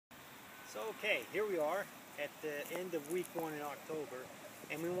So okay, here we are at the end of week 1 in October,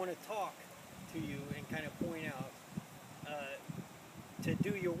 and we want to talk to you and kind of point out to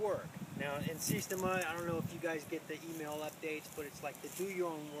do your work. Now in Systema, I don't know if you guys get the email updates, but it's like the do your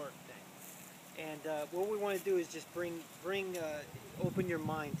own work thing. And what we want to do is just open your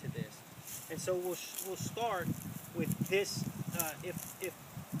mind to this. And so we'll start with this. If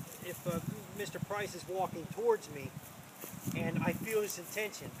Mr. Price is walking towards me, and I feel his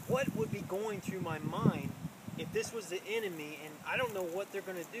intention, what would be going through my mind if this was the enemy and I don't know what they're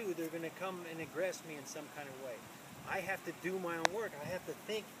going to do? They're going to come and aggress me in some kind of way. I have to do my own work. I have to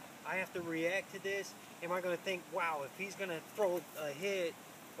think. I have to react to this. Am I going to think, wow, if he's going to throw a hit,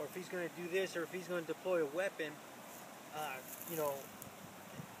 or if he's going to do this, or if he's going to deploy a weapon,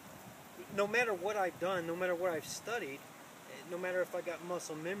 no matter what I've done, no matter what I've studied, no matter if I got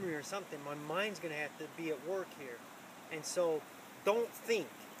muscle memory or something, my mind's going to have to be at work here. And so, don't think,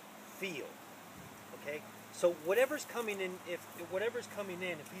 feel. Okay. So whatever's coming in, if he's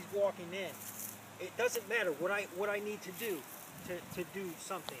walking in, it doesn't matter what I need to do to do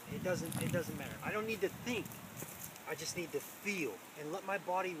something. It doesn't matter. I don't need to think. I just need to feel and let my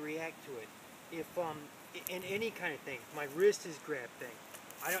body react to it. If in any kind of thing, my wrist is grabbed thing.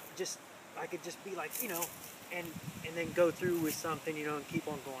 I could just be like, and then go through with something, and keep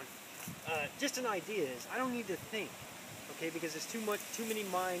on going. Just an idea is I don't need to think. Okay, because it's too many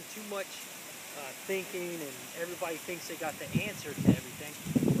mind, too much thinking, and everybody thinks they got the answer to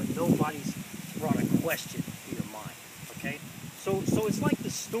everything, but nobody's brought a question to your mind. Okay, so it's like the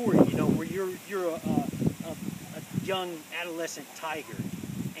story, where you're a young adolescent tiger,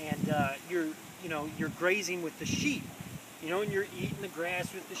 and you're grazing with the sheep, and you're eating the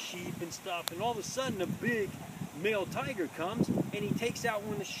grass with the sheep and stuff, and all of a sudden a big male tiger comes and he takes out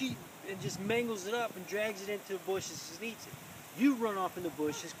one of the sheep and just mangles it up and drags it into the bushes and eats it. You run off in the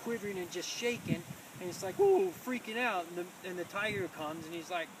bushes, quivering and just shaking, and it's like, ooh, freaking out. And the tiger comes and he's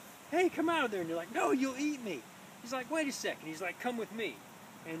like, hey, come out of there. And you're like, no, you'll eat me. He's like, wait a second. He's like, come with me.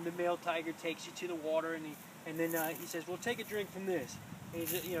 And the male tiger takes you to the water, and then he says, well, take a drink from this. And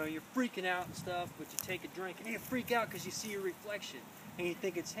you're freaking out and stuff, but you take a drink, and you freak out because you see your reflection, and you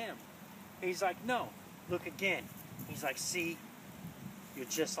think it's him. And he's like, no, look again. He's like, see? You're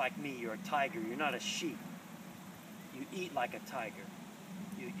just like me. You're a tiger. You're not a sheep. You eat like a tiger.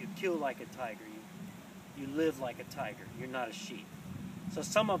 You kill like a tiger. You live like a tiger. You're not a sheep. So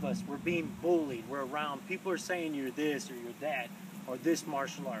some of us, we're being bullied. We're around. People are saying you're this or you're that, or this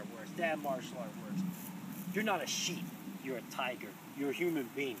martial art works, that martial art works. You're not a sheep. You're a tiger. You're a human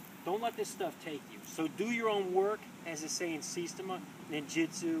being. Don't let this stuff take you. So do your own work, as they say in Systema,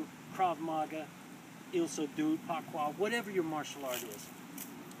 Ninjutsu, Krav Maga, Il Sodut, Pakwa, whatever your martial art is.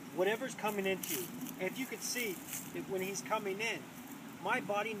 Whatever's coming into you. And if you could see that when he's coming in, my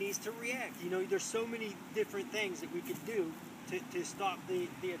body needs to react. There's so many different things that we could do to stop the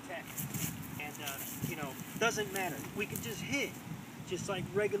attack. And, doesn't matter. We could just hit. Just like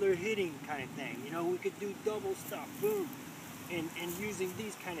regular hitting kind of thing. We could do double stuff, boom. And using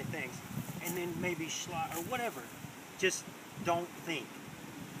these kind of things. And then maybe slot or whatever. Just don't think.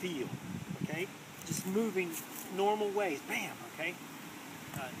 Feel. Okay? Just moving normal ways. Bam, okay?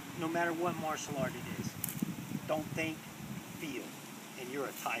 No matter what martial art it is. Don't think, feel. And you're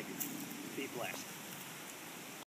a tiger. Be blessed.